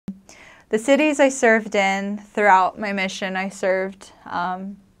the cities I served in throughout my mission, I served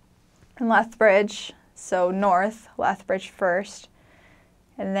in Lethbridge, so north, Lethbridge first.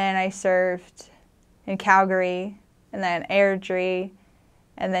 And then I served in Calgary, and then Airdrie,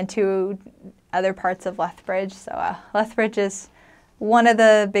 and then 2 other parts of Lethbridge. So Lethbridge is one of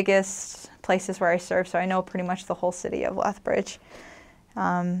the biggest places where I serve, so I know pretty much the whole city of Lethbridge.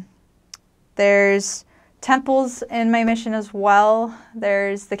 There's temples in my mission as well.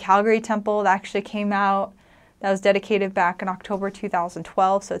 There's the Calgary temple that actually came out, that was dedicated back in October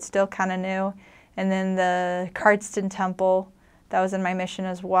 2012, so it's still kind of new. And then the Cardston temple, that was in my mission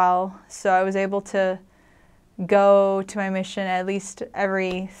as well. So I was able to go to my mission at least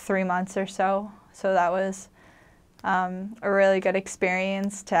every 3 months or so. So that was a really good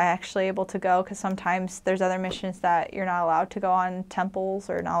experience to actually able to go, because sometimes there's other missions that you're not allowed to go on temples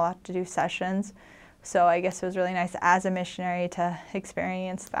or not allowed to do sessions. So I guess it was really nice as a missionary to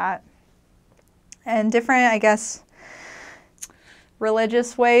experience that. And different, I guess,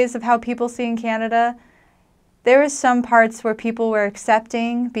 religious ways of how people see in Canada. There was some parts where people were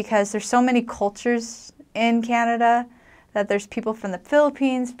accepting, because there's so many cultures in Canada, that there's people from the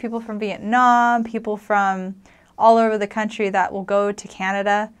Philippines, people from Vietnam, people from all over the country that will go to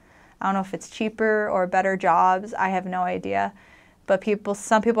Canada. I don't know if it's cheaper or better jobs. I have no idea. But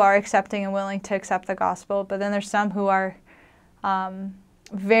some people are accepting and willing to accept the gospel. But then there's some who are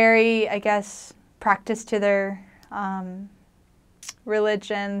very, I guess, practiced to their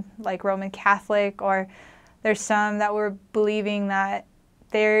religion, like Roman Catholic, or there's some that were believing that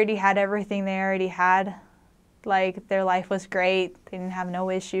they already had everything they already had. Like their life was great. They didn't have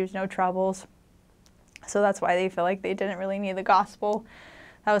no issues, no troubles. So that's why they feel like they didn't really need the gospel.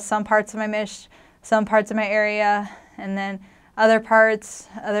 That was some parts of my mission, some parts of my area, and then other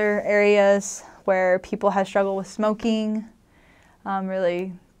areas where people had struggled with smoking,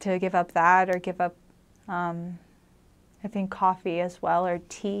 really to give up that, or give up, I think, coffee as well, or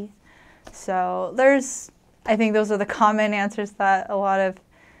tea. So I think those are the common answers that a lot of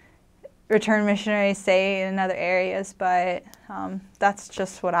return missionaries say in other areas, but that's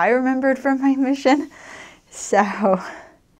just what I remembered from my mission. So